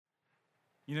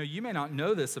You know, you may not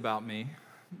know this about me,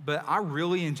 but I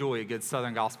really enjoy a good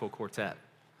Southern Gospel quartet.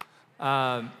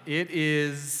 It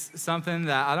is something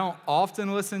that I don't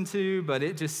often listen to, but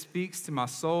it just speaks to my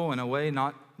soul in a way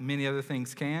not many other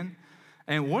things can.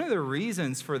 And one of the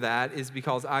reasons for that is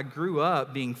because I grew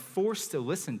up being forced to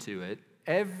listen to it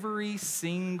every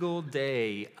single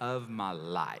day of my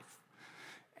life.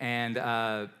 And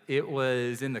it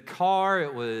was in the car,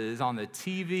 it was on the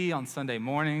TV on Sunday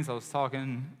mornings. I was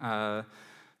talking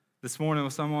this morning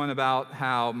with someone about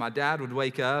how my dad would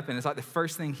wake up, and it's like the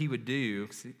first thing he would do,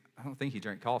 'cause I don't think he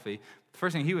drank coffee, the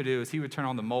first thing he would do is he would turn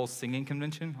on the Moles Singing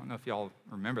Convention. I don't know if y'all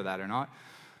remember that or not.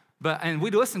 And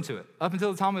we'd listen to it up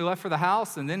until the time we left for the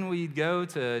house, and then we'd go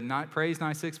to Praise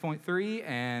 96.3,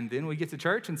 and then we'd get to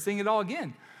church and sing it all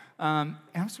again. And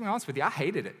I'm just going to be honest with you, I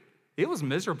hated it. It was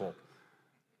miserable.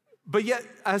 But yet,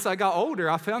 as I got older,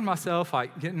 I found myself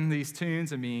like getting these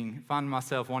tunes and finding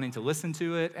myself wanting to listen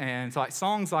to it. And so like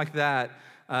songs like that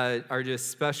are just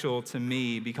special to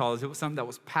me because it was something that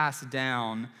was passed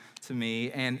down to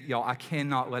me. And y'all, I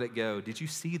cannot let it go. Did you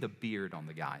see the beard on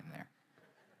the guy in there?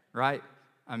 Right?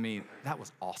 I mean, that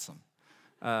was awesome.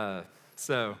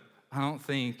 So I don't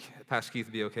think Pastor Keith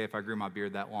would be okay if I grew my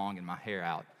beard that long and my hair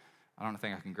out. I don't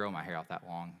think I can grow my hair out that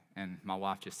long. And my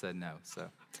wife just said no, so.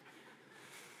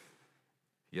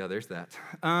 Yeah, there's that.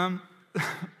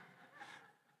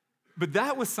 But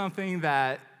that was something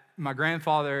that my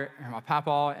grandfather, and my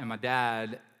papa, and my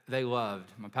dad, they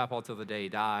loved. My papa till the day he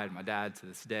died, my dad to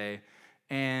this day.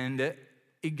 And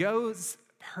it goes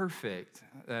perfect.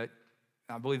 I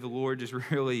believe the Lord just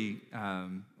really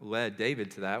led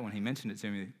David to that when he mentioned it to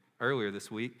me earlier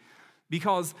this week.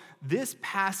 Because this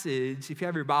passage, if you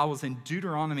have your Bibles in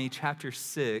Deuteronomy chapter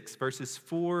 6, verses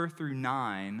 4 through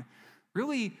 9,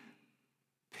 really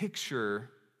picture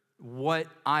what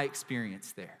I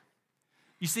experienced there.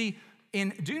 You see, in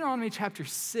Deuteronomy chapter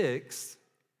 6,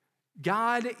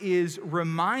 God is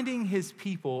reminding his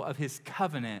people of his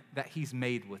covenant that he's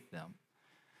made with them.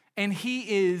 And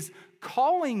he is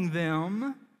calling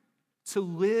them to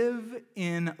live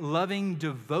in loving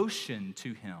devotion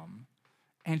to him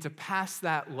and to pass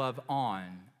that love on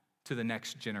to the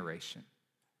next generation.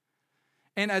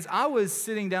 And as I was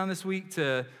sitting down this week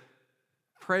to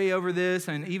pray over this,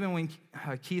 and even when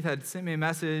Keith had sent me a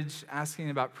message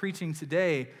asking about preaching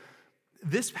today,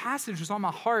 this passage was on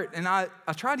my heart, and I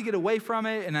tried to get away from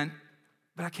it,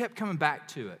 but I kept coming back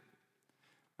to it.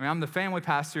 I mean, I'm the family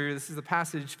pastor. This is the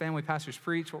passage family pastors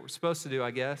preach, what we're supposed to do,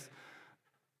 I guess.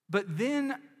 But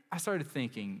then I started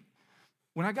thinking,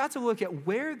 when I got to look at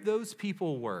where those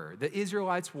people were, the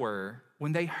Israelites were,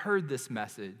 when they heard this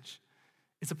message,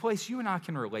 it's a place you and I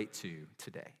can relate to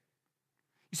today.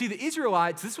 You see, the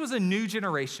Israelites, this was a new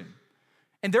generation,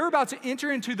 and they're about to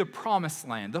enter into the promised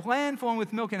land, the land flowing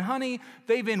with milk and honey.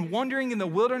 They've been wandering in the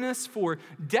wilderness for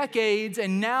decades,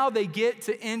 and now they get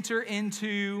to enter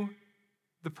into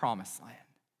the promised land.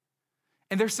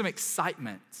 And there's some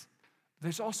excitement.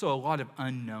 There's also a lot of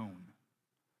unknown.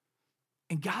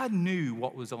 And God knew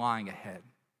what was lying ahead.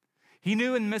 He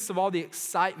knew in the midst of all the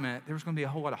excitement, there was going to be a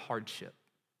whole lot of hardship.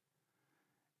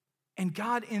 And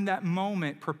God, in that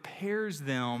moment, prepares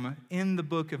them in the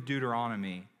book of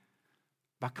Deuteronomy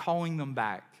by calling them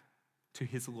back to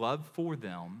his love for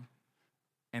them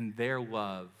and their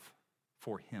love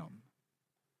for him.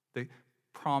 The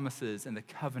promises and the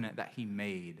covenant that he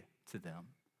made to them.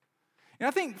 And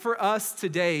I think for us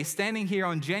today, standing here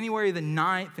on January the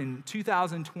 9th in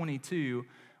 2022,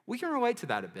 we can relate to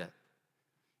that a bit.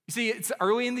 You see, it's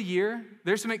early in the year.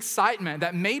 There's some excitement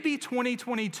that maybe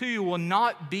 2022 will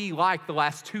not be like the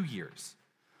last 2 years.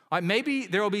 Like maybe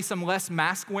there will be some less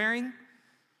mask wearing,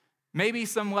 maybe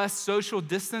some less social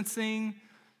distancing,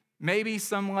 maybe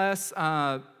some less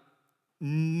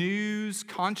news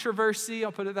controversy,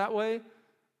 I'll put it that way.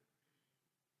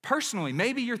 Personally,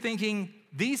 maybe you're thinking,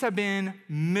 these have been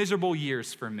miserable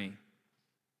years for me,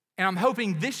 and I'm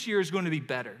hoping this year is going to be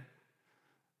better.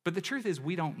 But the truth is,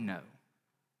 we don't know.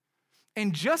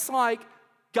 And just like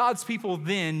God's people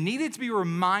then needed to be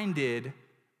reminded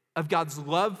of God's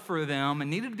love for them and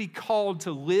needed to be called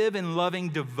to live in loving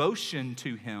devotion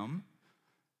to him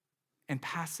and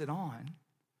pass it on,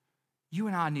 you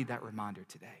and I need that reminder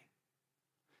today.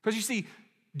 Because you see,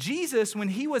 Jesus, when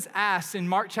he was asked in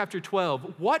Mark chapter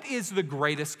 12, what is the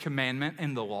greatest commandment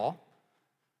in the law?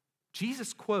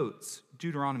 Jesus quotes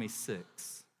Deuteronomy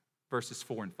 6, verses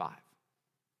 4 and 5.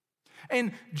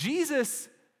 And Jesus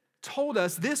told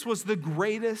us this was the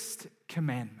greatest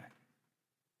commandment.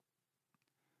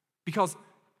 Because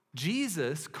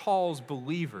Jesus calls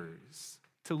believers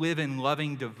to live in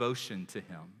loving devotion to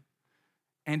him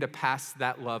and to pass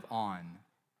that love on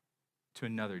to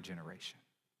another generation.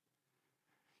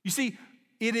 You see,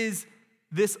 it is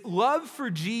this love for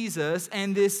Jesus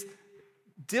and this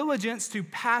diligence to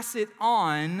pass it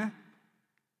on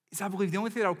is, I believe, the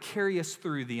only thing that will carry us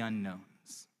through the unknowns.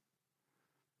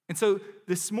 And so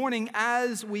this morning,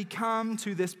 as we come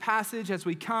to this passage, as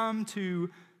we come to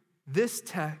this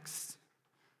text,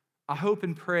 I hope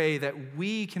and pray that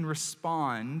we can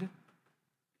respond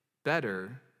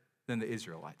better than the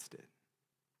Israelites did.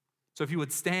 So if you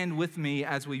would stand with me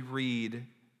as we read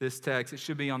this text, it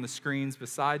should be on the screens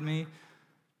beside me.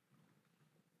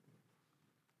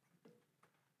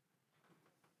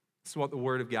 This is what the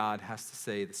Word of God has to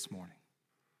say this morning.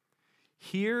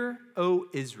 Hear, O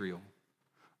Israel,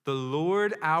 the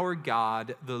Lord our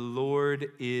God, the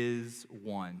Lord is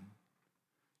one.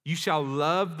 You shall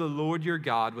love the Lord your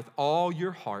God with all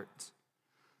your heart,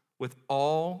 with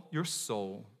all your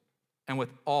soul, and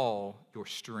with all your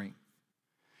strength.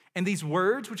 And these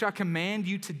words which I command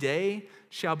you today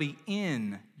shall be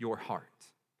in your heart.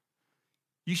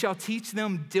 You shall teach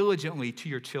them diligently to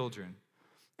your children,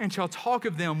 and shall talk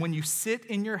of them when you sit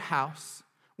in your house,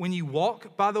 when you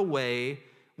walk by the way,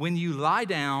 when you lie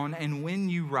down, and when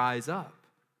you rise up.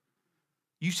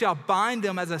 You shall bind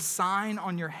them as a sign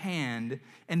on your hand,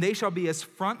 and they shall be as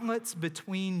frontlets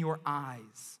between your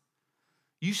eyes.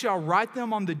 You shall write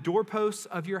them on the doorposts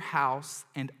of your house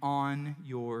and on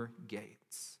your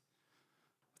gates.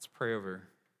 Let's pray over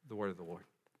the word of the Lord.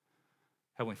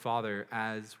 Heavenly Father,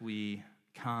 as we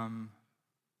come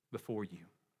before you,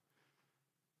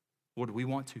 Lord, we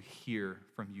want to hear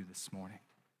from you this morning.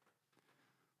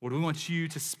 Lord, we want you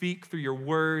to speak through your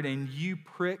word, and you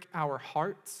prick our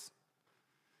hearts.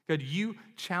 God, you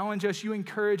challenge us, you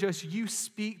encourage us, you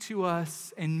speak to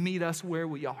us and meet us where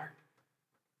we are.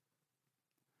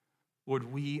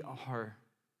 Lord, we are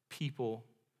people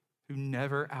who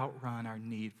never outrun our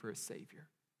need for a Savior.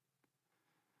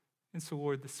 And so,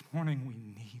 Lord, this morning we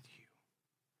need you.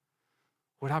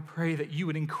 Lord, I pray that you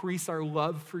would increase our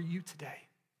love for you today.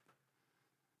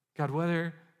 God,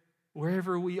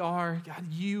 wherever we are,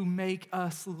 God, you make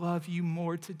us love you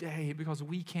more today because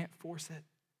we can't force it.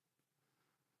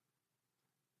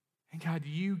 And God,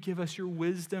 you give us your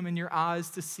wisdom and your eyes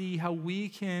to see how we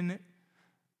can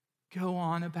go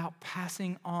on about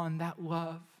passing on that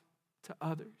love to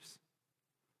others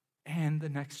and the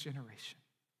next generation.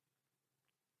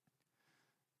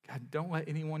 God, don't let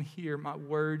anyone hear my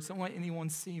words. Don't let anyone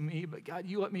see me. But God,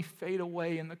 you let me fade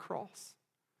away in the cross.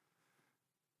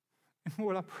 And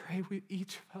Lord, I pray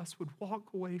each of us would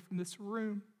walk away from this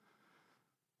room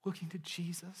looking to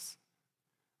Jesus,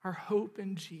 our hope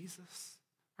in Jesus,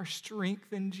 our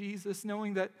strength in Jesus,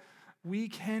 knowing that we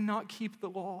cannot keep the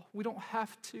law. We don't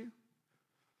have to.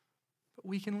 But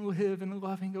we can live in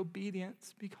loving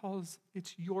obedience because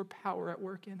it's your power at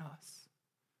work in us.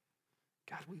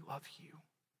 God, we love you.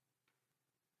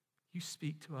 You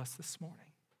speak to us this morning.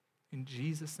 In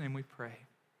Jesus' name we pray.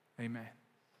 Amen.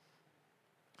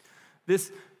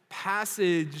 This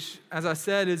passage, as I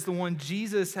said, is the one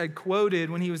Jesus had quoted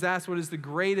when he was asked what is the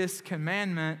greatest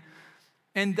commandment.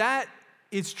 And that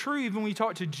is true even when we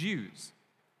talk to Jews.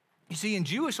 You see, in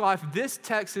Jewish life, this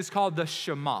text is called the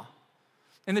Shema.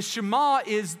 And the Shema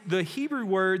is the Hebrew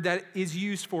word that is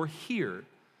used for hear.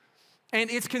 And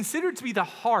it's considered to be the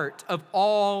heart of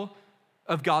all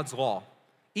of God's law.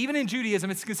 Even in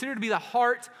Judaism, it's considered to be the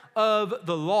heart of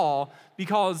the law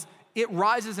because it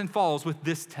rises and falls with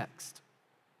this text.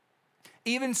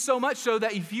 Even so much so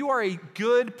that if you are a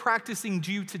good practicing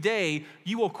Jew today,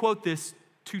 you will quote this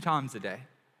 2 times a day.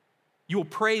 You will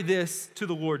pray this to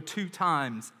the Lord 2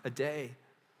 times a day.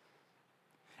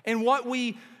 And what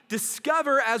we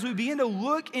discover as we begin to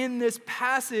look in this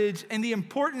passage and the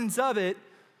importance of it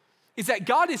is that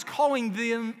God is calling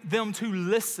them to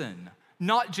listen,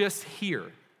 not just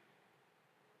hear.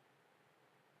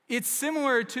 It's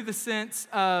similar to the sense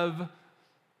of,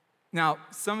 now,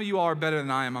 some of you all are better than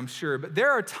I am, I'm sure, but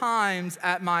there are times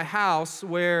at my house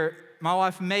where my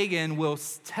wife Megan will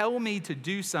tell me to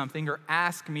do something or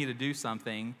ask me to do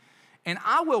something, and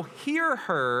I will hear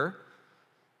her,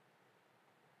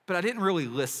 but I didn't really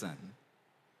listen.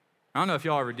 I don't know if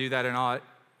y'all ever do that or not.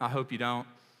 I hope you don't.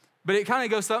 But it kind of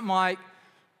goes something like,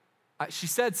 she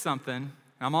said something, and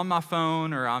I'm on my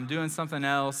phone or I'm doing something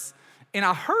else, and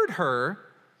I heard her,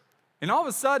 and all of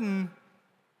a sudden,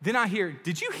 then I hear,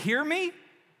 did you hear me?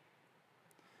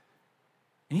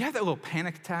 And you have that little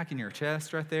panic attack in your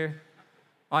chest right there.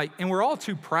 And we're all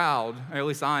too proud, or at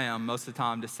least I am most of the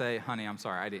time, to say, honey, I'm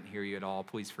sorry, I didn't hear you at all.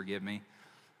 Please forgive me.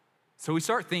 So we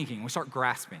start thinking, we start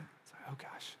grasping. It's like, oh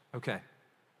gosh, okay.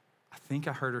 I think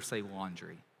I heard her say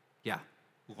laundry. Yeah,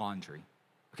 laundry.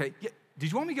 Okay, yeah,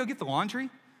 did you want me to go get the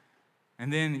laundry?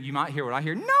 And then you might hear what I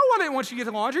hear. No, I didn't want you to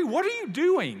get the laundry. What are you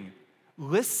doing?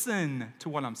 Listen to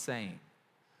what I'm saying.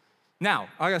 Now,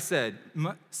 like I said,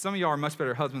 some of y'all are much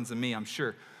better husbands than me, I'm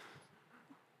sure.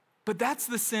 But that's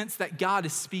the sense that God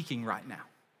is speaking right now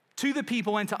to the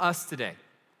people and to us today.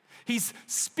 He's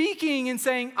speaking and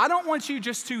saying, I don't want you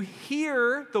just to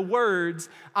hear the words.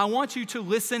 I want you to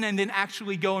listen and then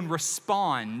actually go and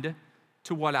respond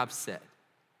to what I've said.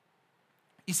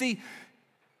 You see,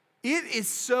 it is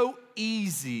so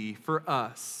easy for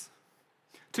us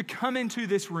to come into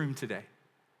this room today,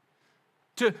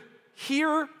 to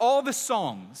hear all the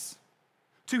songs,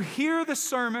 to hear the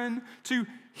sermon, to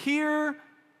hear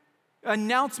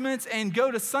announcements and go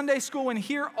to Sunday school and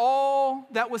hear all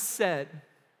that was said,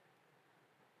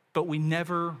 but we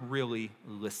never really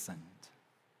listened.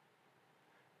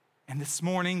 And this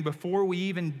morning, before we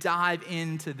even dive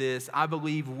into this, I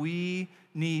believe we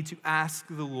need to ask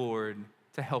the Lord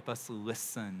to help us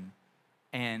listen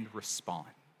and respond.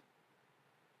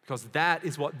 Because that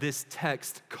is what this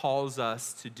text calls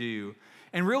us to do.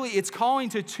 And really, it's calling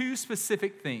to two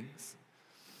specific things.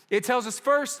 It tells us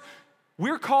first,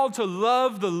 we're called to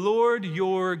love the Lord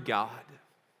your God.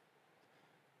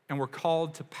 And we're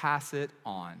called to pass it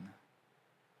on.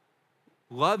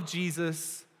 Love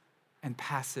Jesus and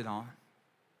pass it on.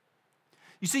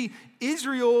 You see,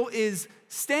 Israel is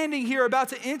standing here about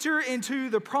to enter into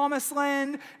the promised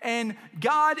land, and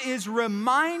God is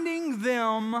reminding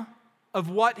them of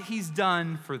what he's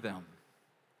done for them.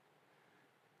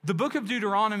 The book of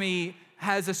Deuteronomy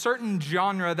has a certain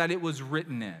genre that it was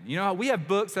written in. You know, we have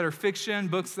books that are fiction,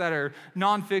 books that are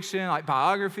nonfiction, like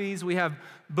biographies. We have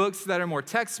books that are more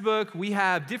textbook. We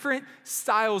have different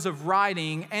styles of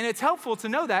writing, and it's helpful to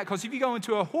know that because if you go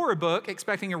into a horror book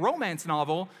expecting a romance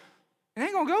novel, it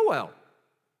ain't gonna go well.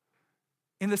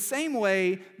 In the same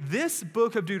way, this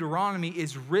book of Deuteronomy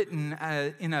is written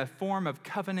in a form of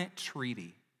covenant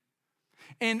treaty.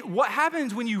 And what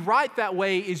happens when you write that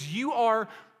way is you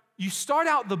start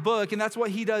out the book, and that's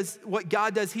what he does, what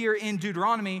God does here in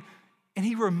Deuteronomy, and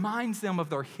he reminds them of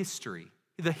their history,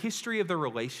 the history of their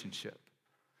relationship.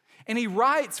 And he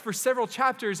writes for several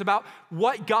chapters about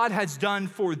what God has done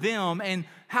for them and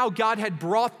how God had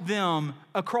brought them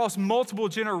across multiple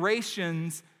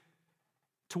generations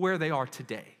to where they are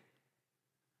today.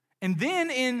 And then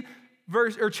in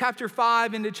chapter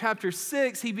 5 into chapter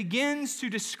 6, he begins to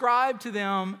describe to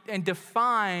them and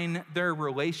define their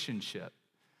relationship.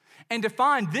 And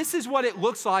define, this is what it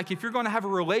looks like if you're going to have a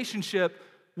relationship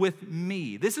with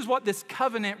me. This is what this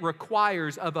covenant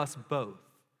requires of us both.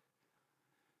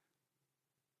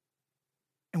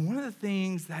 And one of the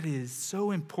things that is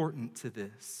so important to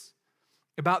this,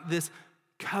 about this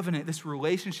covenant, this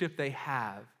relationship they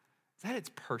have, is that it's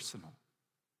personal.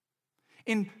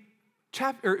 In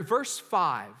verse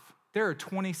 5, there are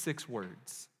 26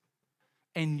 words,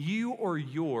 and you or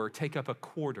your take up a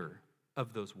quarter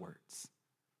of those words.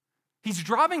 He's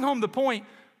driving home the point,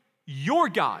 your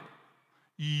God,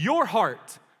 your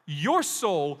heart, your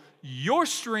soul, your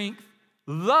strength,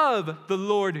 love the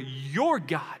Lord your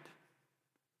God.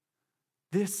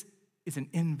 This is an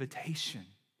invitation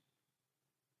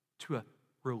to a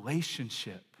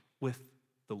relationship with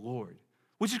the Lord,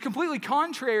 which is completely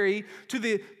contrary to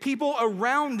the people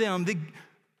around them, the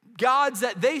gods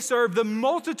that they serve, the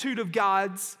multitude of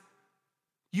gods.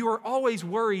 You are always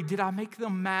worried, did I make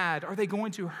them mad? Are they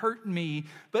going to hurt me?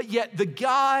 But yet the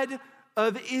God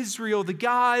of Israel, the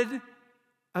God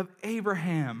of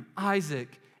Abraham,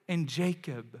 Isaac, and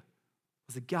Jacob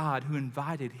was a God who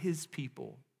invited his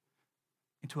people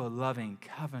into a loving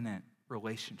covenant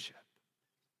relationship.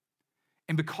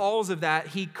 And because of that,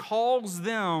 he calls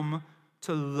them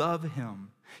to love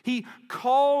him. He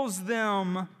calls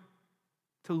them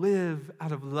to live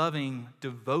out of loving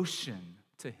devotion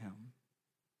to him.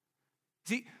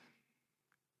 See,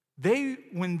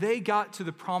 when they got to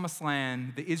the promised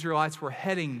land the Israelites were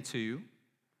heading to,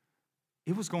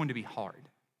 it was going to be hard.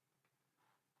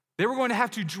 They were going to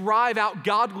have to drive out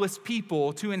godless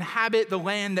people to inhabit the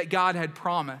land that God had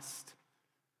promised.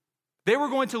 They were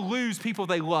going to lose people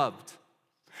they loved.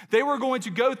 They were going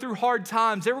to go through hard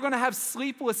times. They were going to have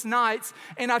sleepless nights.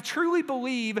 And I truly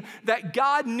believe that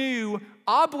God knew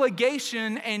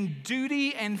obligation and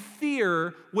duty and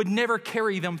fear would never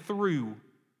carry them through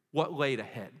what laid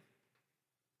ahead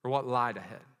or what lied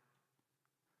ahead.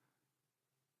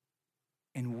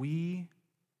 And we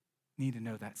need to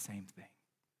know that same thing.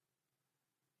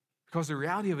 Because the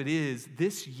reality of it is,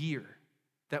 this year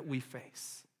that we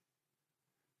face,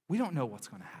 we don't know what's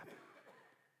going to happen.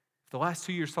 If the last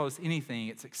 2 years taught us anything,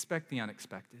 it's expect the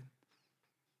unexpected.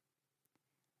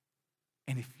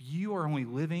 And if you are only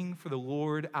living for the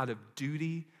Lord out of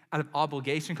duty, out of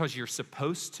obligation because you're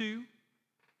supposed to,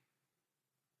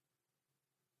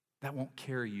 that won't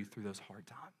carry you through those hard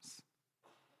times.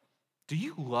 Do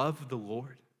you love the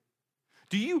Lord?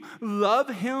 Do you love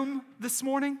him this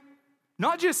morning?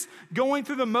 Not just going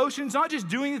through the motions, not just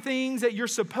doing the things that you're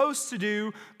supposed to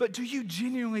do, but do you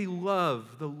genuinely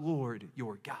love the Lord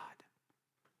your God?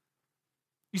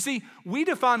 You see, we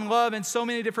define love in so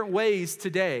many different ways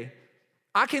today.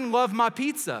 I can love my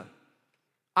pizza.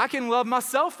 I can love my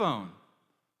cell phone.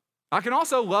 I can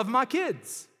also love my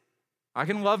kids. I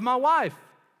can love my wife.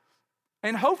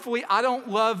 And hopefully I don't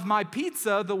love my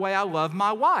pizza the way I love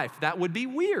my wife. That would be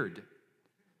weird.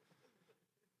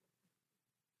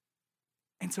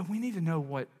 And so we need to know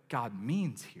what God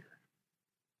means here.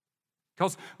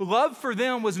 Because love for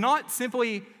them was not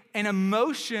simply an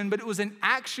emotion, but it was an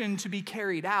action to be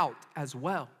carried out as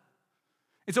well.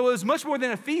 And so it was much more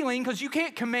than a feeling, because you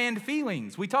can't command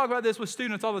feelings. We talk about this with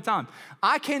students all the time.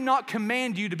 I cannot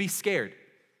command you to be scared.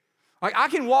 Like, I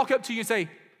can walk up to you and say,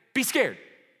 be scared.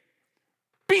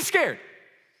 Be scared.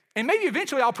 And maybe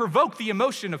eventually I'll provoke the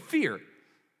emotion of fear.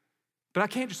 But I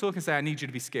can't just look and say, I need you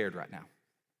to be scared right now.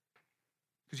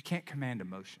 Because you can't command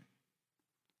emotion.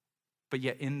 But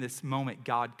yet in this moment,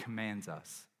 God commands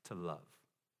us to love.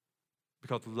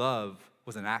 Because love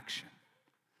was an action.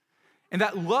 And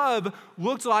that love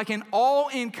looked like an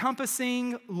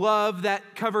all-encompassing love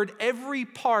that covered every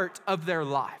part of their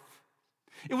life.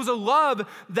 It was a love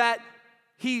that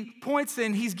he points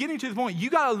in, he's getting to the point, you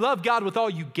gotta love God with all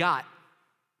you got.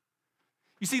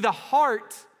 You see, the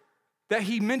heart that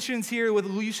he mentions here with,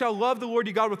 you shall love the Lord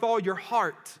your God with all your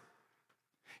heart.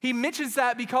 He mentions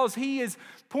that because he is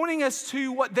pointing us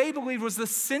to what they believed was the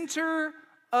center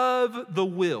of the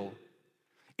will.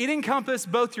 It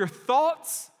encompassed both your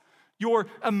thoughts, your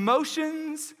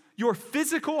emotions, your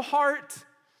physical heart,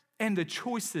 and the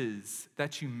choices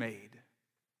that you made.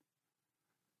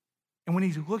 And when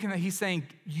he's looking at it, he's saying,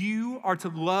 you are to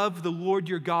love the Lord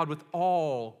your God with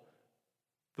all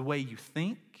the way you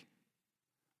think,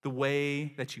 the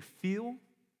way that you feel,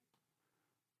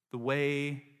 the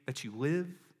way that you live,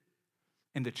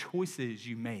 and the choices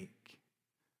you make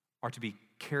are to be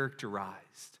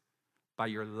characterized by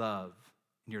your love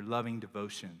and your loving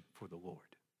devotion for the Lord.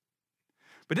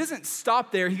 But it doesn't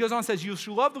stop there. He goes on and says, you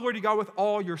shall love the Lord your God with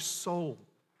all your soul.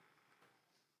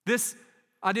 This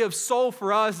idea of soul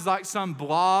for us is like some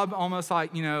blob, almost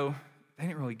like, they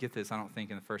didn't really get this, I don't think,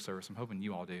 in the first service. I'm hoping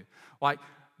you all do. Like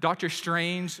Dr.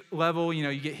 Strange level,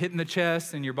 you get hit in the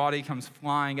chest and your body comes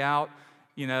flying out.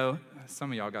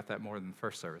 Some of y'all got that more than the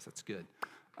first service. That's good.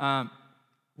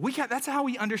 That's how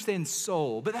we understand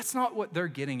soul, but that's not what they're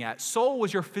getting at. Soul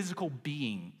was your physical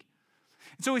being.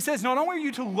 So he says, not only are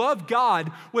you to love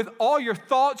God with all your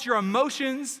thoughts, your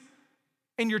emotions,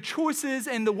 and your choices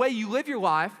and the way you live your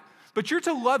life, but you're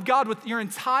to love God with your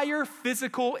entire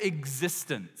physical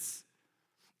existence.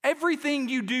 Everything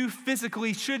you do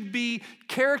physically should be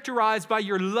characterized by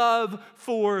your love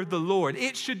for the Lord.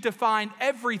 It should define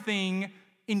everything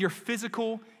in your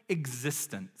physical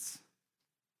existence.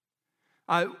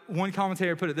 One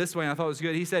commentator put it this way, and I thought it was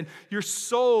good. He said, your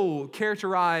soul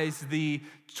characterized the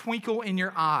twinkle in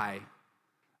your eye,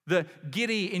 the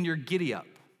giddy in your giddy up.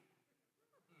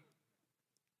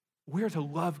 We're to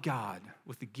love God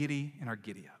with the giddy in our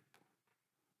giddy up.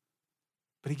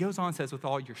 But he goes on and says, with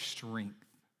all your strength.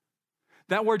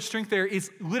 That word strength there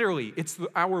is literally, it's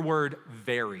our word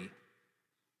very.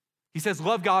 He says,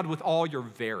 love God with all your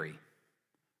very.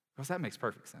 Because that makes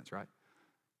perfect sense, right?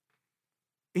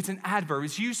 It's an adverb.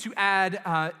 It's used to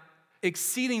add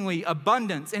exceedingly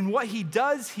abundance. And what he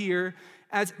does here,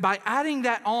 as by adding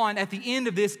that on at the end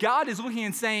of this, God is looking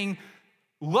and saying,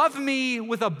 love me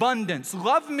with abundance.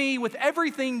 Love me with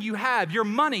everything you have, your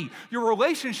money, your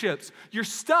relationships, your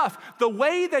stuff, the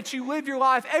way that you live your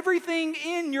life. Everything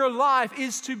in your life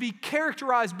is to be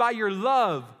characterized by your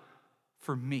love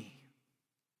for me.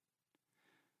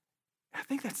 I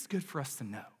think that's good for us to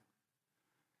know.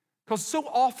 Because so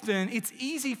often it's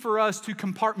easy for us to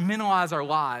compartmentalize our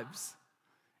lives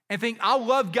and think, I'll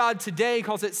love God today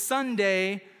because it's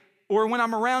Sunday or when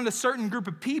I'm around a certain group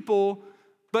of people,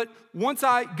 but once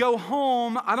I go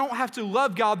home, I don't have to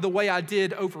love God the way I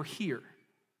did over here.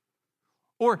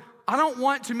 Or I don't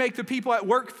want to make the people at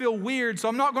work feel weird, so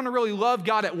I'm not going to really love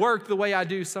God at work the way I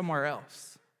do somewhere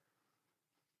else.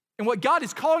 And what God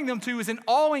is calling them to is an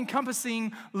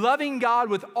all-encompassing loving God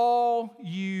with all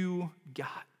you got.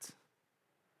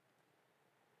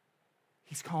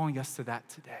 He's calling us to that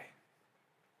today.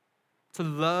 To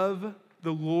love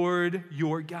the Lord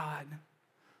your God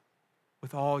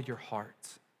with all your heart,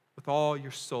 with all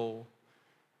your soul,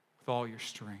 with all your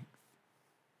strength.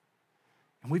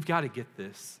 And we've got to get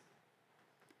this.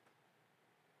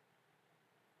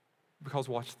 Because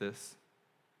watch this.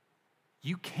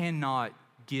 You cannot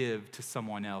give to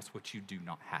someone else what you do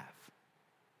not have.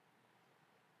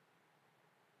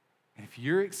 And if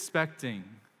you're expecting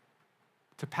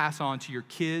to pass on to your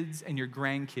kids and your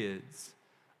grandkids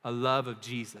a love of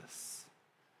Jesus,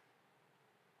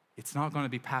 it's not going to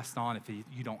be passed on if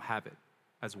you don't have it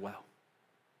as well.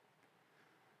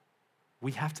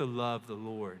 We have to love the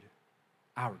Lord,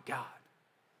 our God.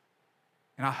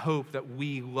 And I hope that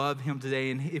we love him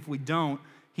today. And if we don't,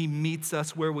 he meets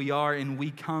us where we are and we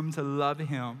come to love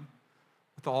him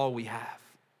with all we have.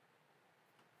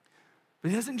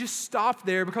 But it doesn't just stop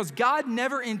there, because God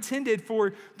never intended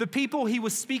for the people he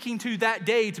was speaking to that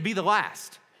day to be the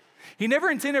last. He never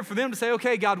intended for them to say,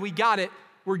 okay, God, we got it,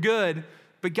 we're good.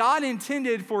 But God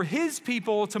intended for his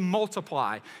people to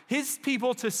multiply, his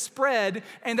people to spread,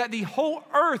 and that the whole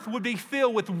earth would be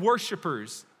filled with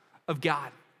worshipers of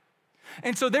God.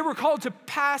 And so they were called to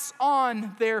pass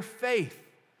on their faith.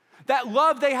 That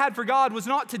love they had for God was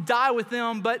not to die with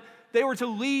them, but they were to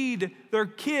lead their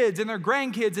kids and their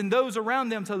grandkids and those around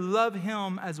them to love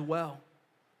him as well.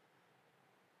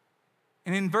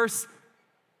 And in verse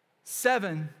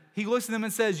 7, he looks at them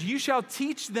and says, you shall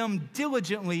teach them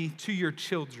diligently to your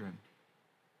children.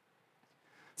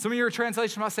 Some of your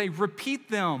translations might say, repeat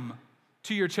them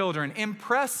to your children,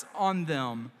 impress on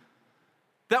them.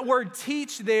 That word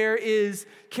teach there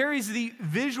carries the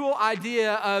visual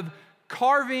idea of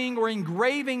carving or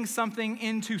engraving something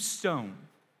into stone,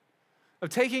 of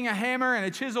taking a hammer and a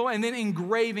chisel and then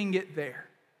engraving it there.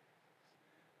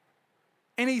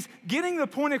 And he's getting the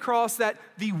point across that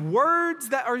the words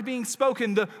that are being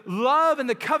spoken, the love and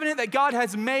the covenant that God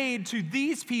has made to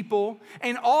these people,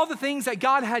 and all the things that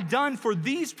God had done for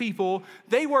these people,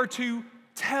 they were to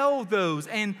tell those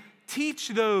and teach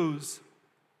those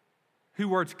who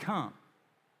were to come.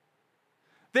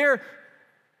 Their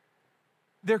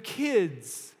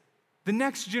kids, the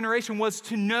next generation, was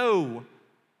to know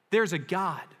there's a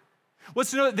God.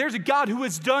 Was to know that there's a God who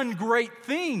has done great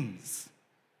things.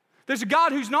 There's a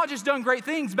God who's not just done great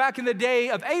things back in the day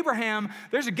of Abraham.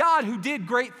 There's a God who did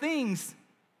great things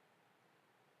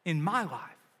in my life.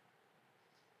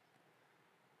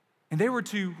 And they were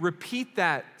to repeat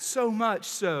that so much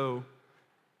so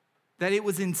that it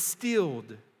was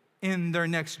instilled in their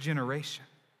next generation.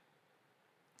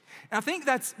 And I think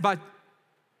that's by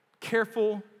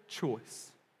careful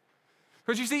choice.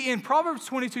 Because you see, in Proverbs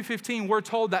 22:15, we're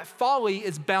told that folly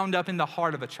is bound up in the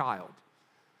heart of a child.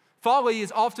 Folly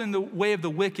is often the way of the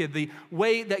wicked, the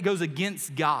way that goes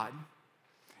against God.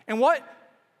 And what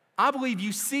I believe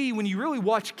you see when you really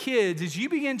watch kids is you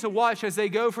begin to watch as they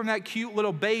go from that cute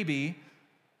little baby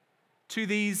to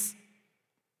these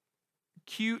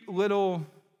cute little,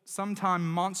 sometimes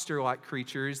monster-like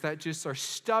creatures that just are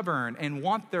stubborn and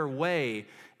want their way.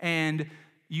 And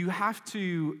you have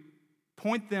to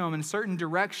point them in certain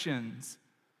directions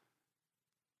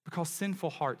because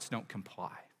sinful hearts don't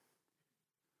comply.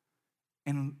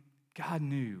 And God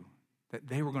knew that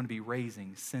they were going to be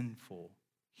raising sinful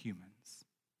humans.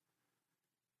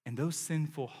 And those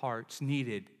sinful hearts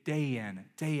needed day in,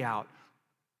 day out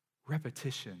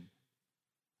repetition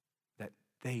that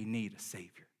they need a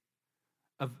Savior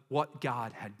of what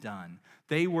God had done.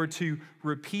 They were to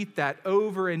repeat that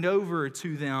over and over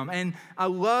to them. And I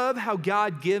love how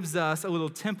God gives us a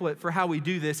little template for how we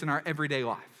do this in our everyday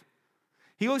life.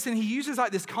 He looks and he uses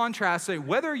like this contrast, so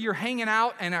whether you're hanging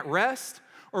out and at rest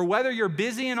or whether you're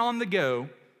busy and on the go,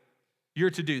 you're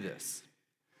to do this.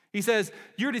 He says,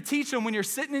 you're to teach them when you're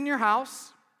sitting in your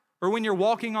house or when you're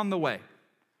walking on the way.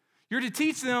 You're to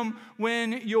teach them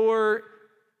when you're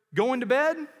going to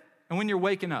bed and when you're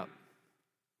waking up.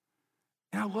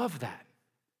 And I love that.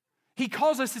 He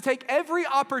calls us to take every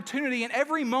opportunity and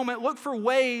every moment, look for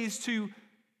ways to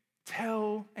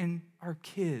tell our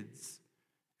kids,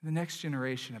 the next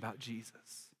generation, about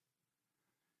Jesus.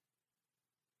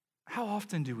 How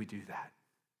often do we do that?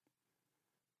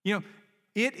 You know,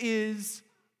 it is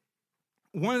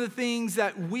one of the things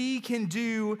that we can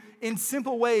do in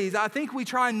simple ways. I think we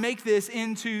try and make this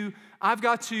into, I've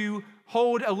got to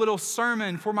hold a little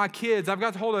sermon for my kids. I've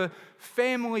got to hold a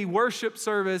family worship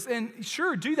service. And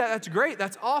sure, do that. That's great.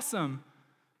 That's awesome.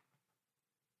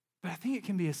 But I think it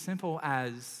can be as simple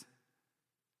as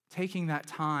taking that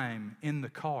time in the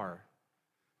car.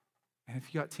 And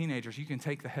if you got teenagers, you can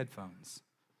take the headphones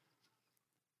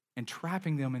and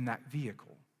trapping them in that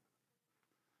vehicle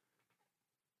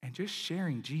and just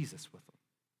sharing Jesus with them.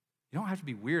 You don't have to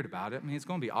be weird about it. I mean, it's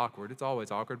going to be awkward. It's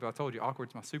always awkward, but I told you,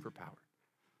 awkward's my superpower.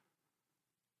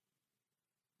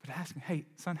 But asking, hey,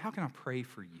 son, how can I pray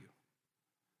for you?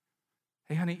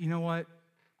 Hey, honey, you know what?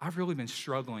 I've really been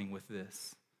struggling with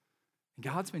this. And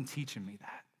God's been teaching me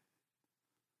that.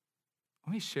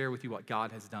 Let me share with you what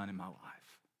God has done in my life.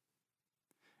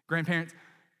 Grandparents,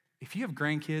 if you have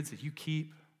grandkids that you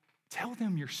keep, tell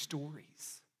them your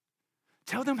stories.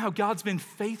 Tell them how God's been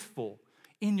faithful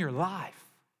in your life.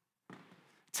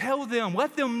 Tell them,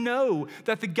 let them know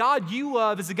that the God you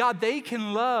love is a God they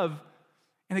can love,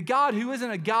 and a God who isn't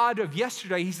a God of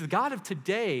yesterday, he's the God of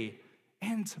today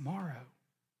and tomorrow.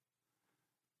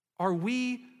 Are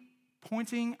we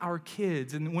pointing our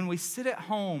kids, and when we sit at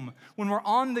home, when we're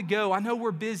on the go, I know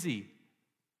we're busy,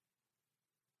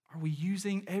 are we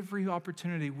using every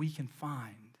opportunity we can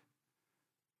find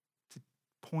to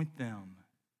point them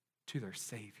to their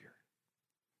Savior?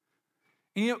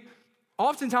 And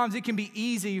oftentimes it can be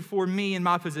easy for me in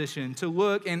my position to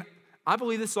look, and I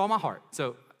believe this is all my heart.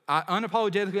 So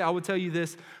unapologetically, I will tell you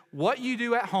this: what you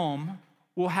do at home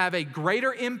will have a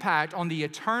greater impact on the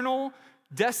eternal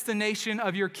destination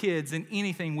of your kids than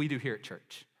anything we do here at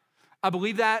church. I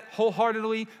believe that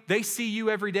wholeheartedly. They see you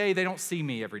every day. They don't see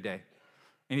me every day.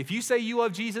 And if you say you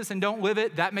love Jesus and don't live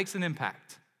it, that makes an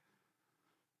impact.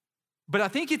 But I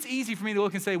think it's easy for me to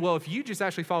look and say, well, if you just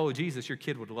actually follow Jesus, your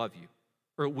kid would love you.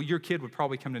 Or your kid would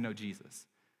probably come to know Jesus.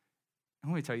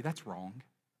 And let me tell you, that's wrong.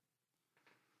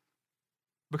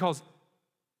 Because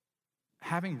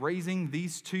raising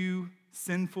these two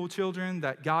sinful children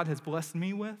that God has blessed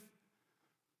me with,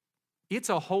 it's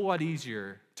a whole lot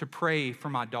easier to pray for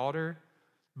my daughter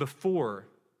before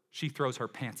she throws her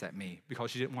pants at me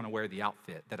because she didn't want to wear the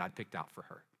outfit that I'd picked out for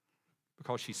her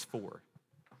because she's 4.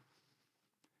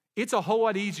 It's a whole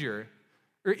lot easier.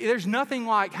 There's nothing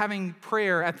like having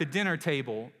prayer at the dinner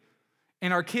table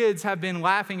and our kids have been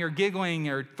laughing or giggling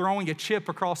or throwing a chip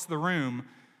across the room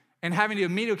and having to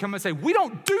immediately come and say, we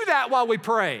don't do that while we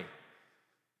pray.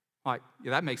 Like,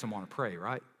 yeah, that makes them want to pray,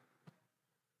 right?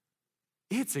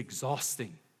 It's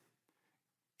exhausting.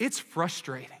 It's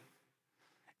frustrating.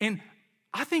 And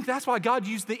I think that's why God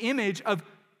used the image of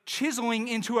chiseling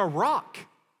into a rock.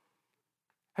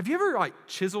 Have you ever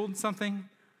chiseled something?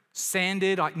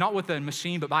 Sanded, not with a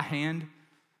machine, but by hand?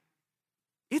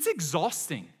 It's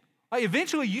exhausting.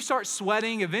 Eventually you start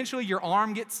sweating. Eventually your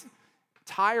arm gets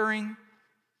tiring.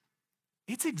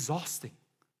 It's exhausting.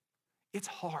 It's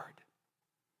hard.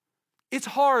 It's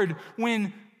hard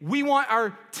when we want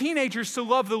our teenagers to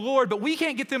love the Lord, but we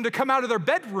can't get them to come out of their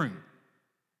bedroom.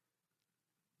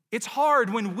 It's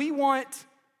hard when we want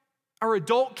our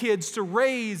adult kids to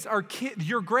raise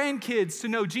your grandkids to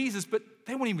know Jesus, but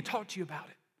they won't even talk to you about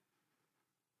it.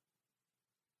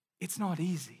 It's not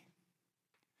easy.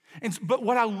 But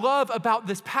what I love about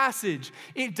this passage,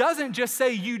 it doesn't just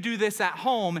say you do this at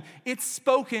home, it's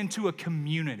spoken to a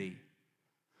community.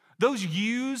 Those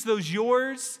yous, those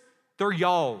yours, they're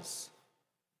y'alls.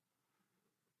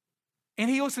 And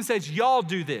he also says, y'all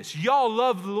do this. Y'all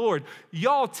love the Lord.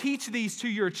 Y'all teach these to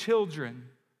your children.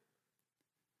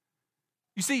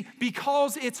 You see,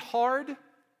 because it's hard,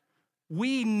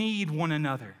 we need one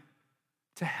another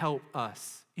to help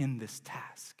us in this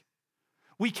task.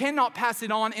 We cannot pass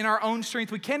it on in our own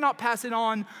strength. We cannot pass it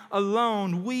on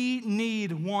alone. We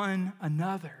need one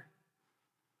another.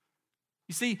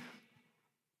 You see,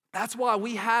 that's why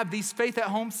we have these faith at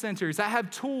home centers that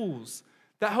have tools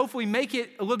that hopefully make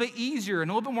it a little bit easier and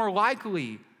a little bit more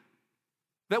likely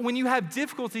that when you have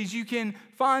difficulties, you can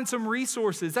find some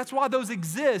resources. That's why those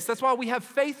exist. That's why we have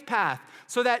Faith Path,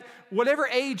 so that whatever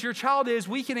age your child is,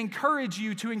 we can encourage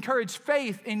you to encourage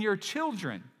faith in your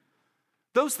children.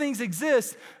 Those things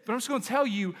exist, but I'm just going to tell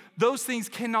you, those things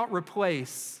cannot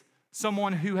replace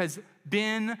someone who has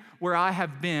been where I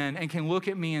have been and can look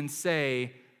at me and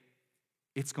say,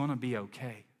 it's going to be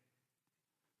okay.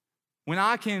 When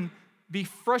I can be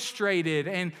frustrated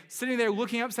and sitting there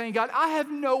looking up saying, God, I have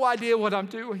no idea what I'm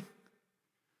doing.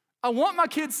 I want my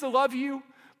kids to love you,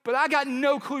 but I got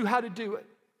no clue how to do it.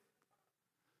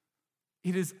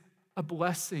 It is a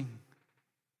blessing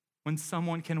when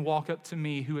someone can walk up to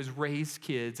me who has raised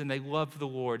kids and they love the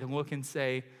Lord and look and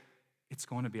say, it's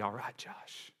going to be all right,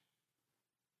 Josh.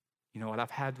 You know what?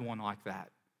 I've had one like that,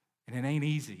 and it ain't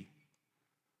easy,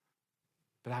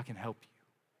 but I can help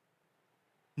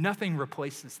you. Nothing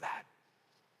replaces that.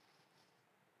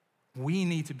 We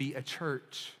need to be a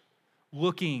church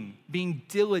being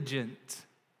diligent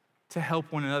to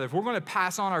help one another. If we're going to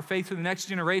pass on our faith to the next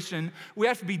generation, we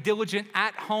have to be diligent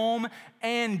at home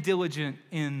and diligent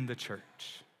in the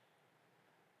church.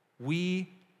 We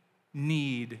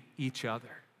need each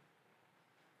other.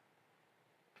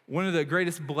 One of the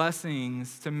greatest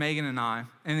blessings to Megan and I,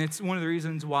 and it's one of the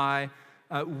reasons why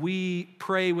we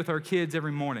pray with our kids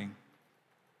every morning,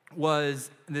 was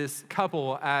this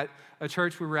couple at a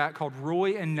church we were at called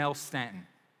Roy and Nell Stanton.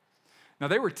 Now,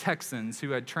 they were Texans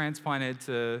who had transplanted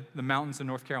to the mountains of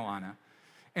North Carolina.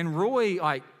 And Roy,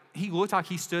 he looked like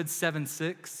he stood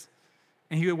 7'6",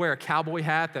 and he would wear a cowboy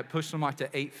hat that pushed him like to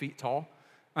 8 feet tall.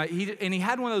 He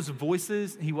had one of those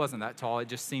voices. He wasn't that tall. It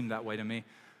just seemed that way to me.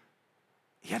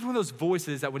 He had one of those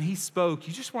voices that when he spoke,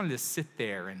 you just wanted to sit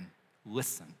there and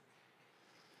listen.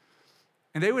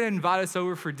 And they would invite us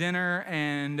over for dinner,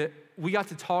 and we got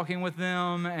to talking with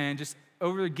them, and just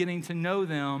over getting to know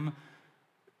them,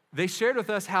 they shared with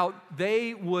us how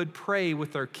they would pray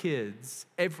with their kids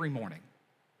every morning.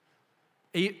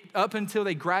 Up until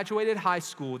they graduated high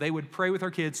school, they would pray with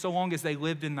their kids so long as they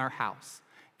lived in their house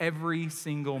every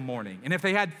single morning. And if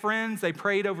they had friends, they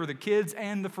prayed over the kids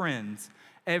and the friends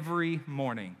every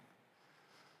morning.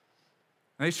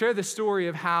 And they shared the story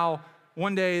of how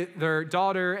one day their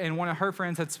daughter and one of her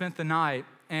friends had spent the night,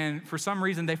 and for some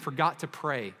reason they forgot to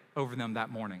pray over them that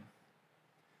morning.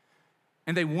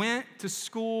 And they went to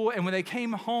school, and when they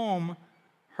came home,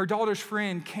 her daughter's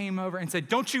friend came over and said,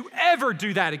 "Don't you ever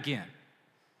do that again."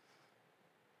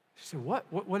 She said, What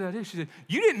did I do? She said,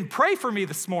 "You didn't pray for me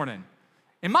this morning,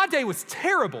 and my day was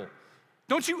terrible.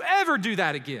 Don't you ever do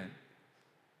that again."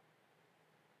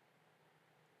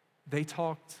 They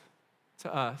talked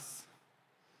to us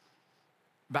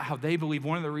about how they believe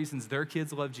one of the reasons their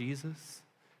kids love Jesus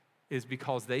is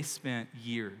because they spent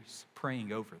years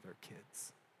praying over their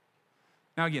kids.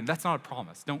 Now, again, that's not a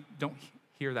promise. Don't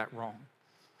hear that wrong.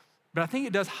 But I think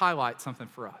it does highlight something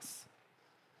for us.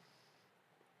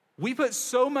 We put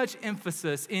so much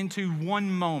emphasis into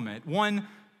one moment, one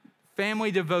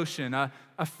family devotion, a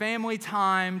family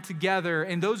time together,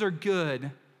 and those are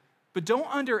good, but don't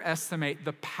underestimate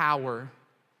the power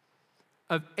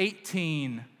of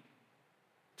 18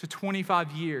 to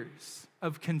 25 years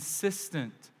of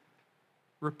consistent,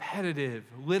 repetitive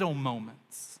little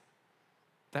moments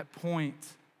that point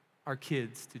our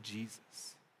kids to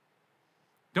Jesus.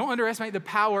 Don't underestimate the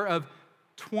power of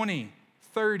 20,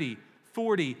 30,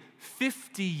 40,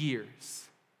 50 years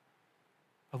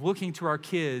of looking to our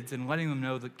kids and letting them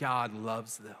know that God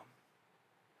loves them.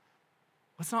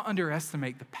 Let's not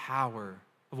underestimate the power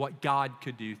of what God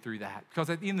could do through that. Because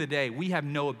at the end of the day, we have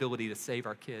no ability to save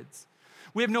our kids.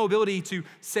 We have no ability to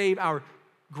save our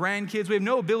grandkids. We have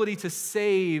no ability to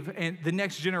save the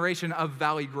next generation of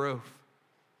Valley Grove.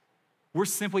 We're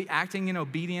simply acting in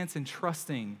obedience and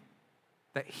trusting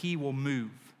that He will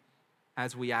move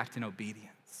as we act in obedience.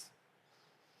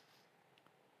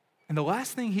 And the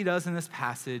last thing He does in this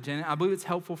passage, and I believe it's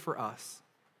helpful for us,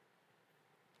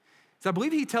 is I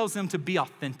believe He tells them to be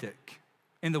authentic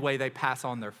in the way they pass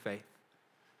on their faith.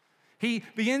 He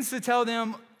begins to tell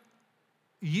them,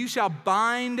 "You shall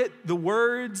bind the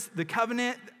words, the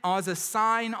covenant, as a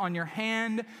sign on your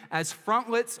hand, as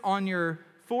frontlets on your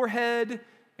forehead,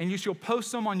 and you shall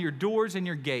post them on your doors and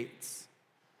your gates."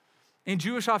 In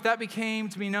Jewish life, that became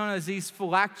to be known as these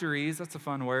phylacteries, that's a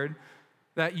fun word,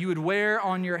 that you would wear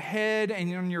on your head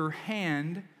and on your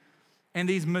hand, and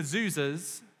these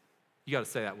mezuzahs. You got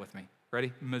to say that with me.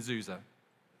 Ready? Mezuzah.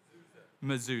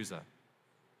 Mezuzah.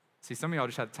 See, some of y'all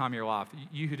just had the time of your life.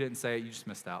 You who didn't say it, you just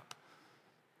missed out.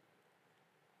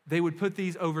 They would put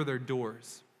these over their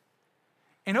doors.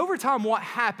 And over time, what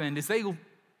happened is they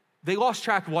lost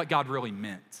track of what God really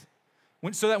meant.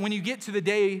 So that when you get to the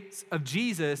days of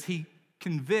Jesus, He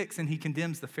convicts and He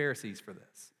condemns the Pharisees for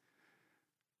this.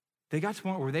 They got to the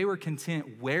point where they were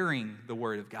content wearing the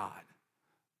Word of God,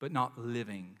 but not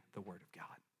living the Word of God.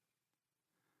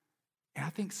 And I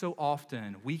think so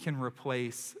often we can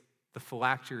replace the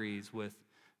phylacteries with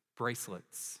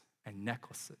bracelets and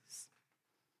necklaces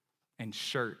and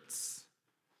shirts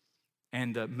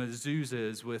and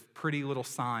mezuzahs with pretty little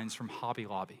signs from Hobby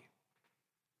Lobby.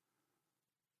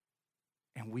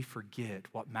 And we forget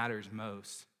what matters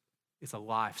most is a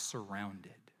life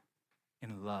surrounded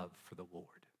in love for the Lord.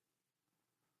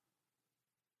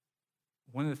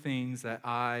 One of the things that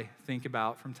I think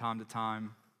about from time to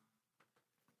time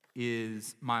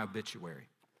is my obituary.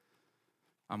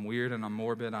 I'm weird and I'm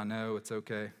morbid, I know, it's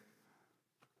okay.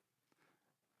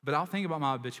 But I'll think about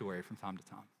my obituary from time to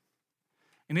time.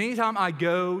 And anytime I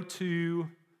go to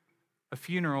a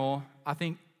funeral, I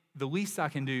think the least I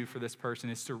can do for this person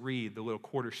is to read the little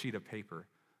quarter sheet of paper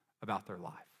about their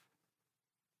life.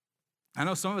 I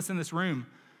know some of us in this room,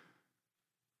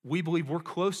 we believe we're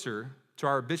closer to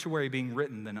our obituary being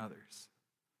written than others.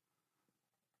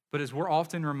 But as we're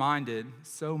often reminded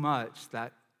so much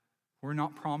that we're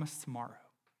not promised tomorrow.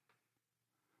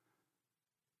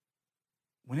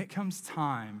 When it comes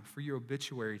time for your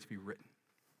obituary to be written,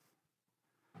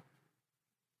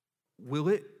 will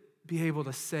it be able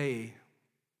to say,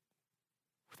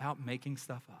 without making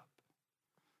stuff up,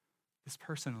 this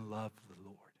person loved the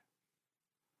Lord.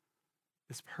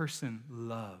 This person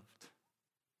loved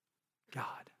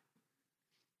God.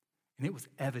 And it was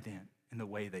evident in the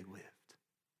way they lived.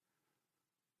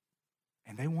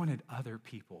 And they wanted other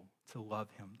people to love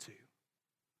him too.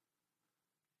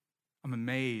 I'm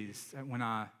amazed at when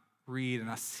I read and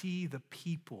I see the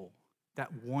people that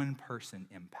one person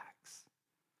impacts.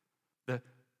 The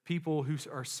people who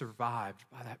are survived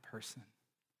by that person.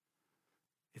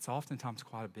 It's oftentimes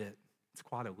quite a bit. It's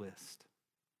quite a list.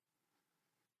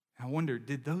 And I wonder,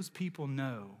 did those people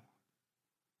know,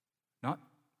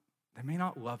 they may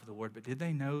not love the Lord, but did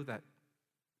they know that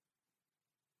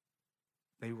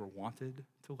they were wanted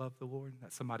to love the Lord,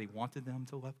 that somebody wanted them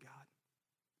to love God?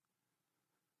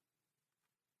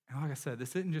 And like I said,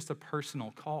 this isn't just a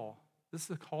personal call. This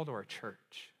is a call to our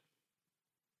church.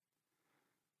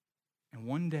 And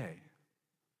one day,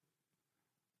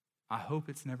 I hope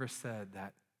it's never said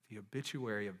that the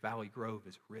obituary of Valley Grove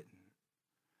is written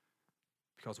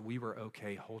because we were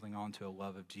okay holding on to a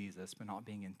love of Jesus, but not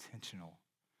being intentional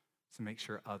to make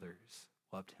sure others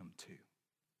loved him too.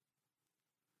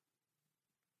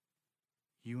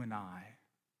 You and I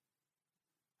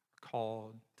are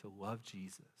called to love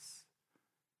Jesus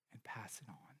and pass it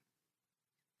on.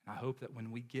 And I hope that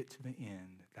when we get to the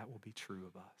end, that will be true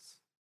of us.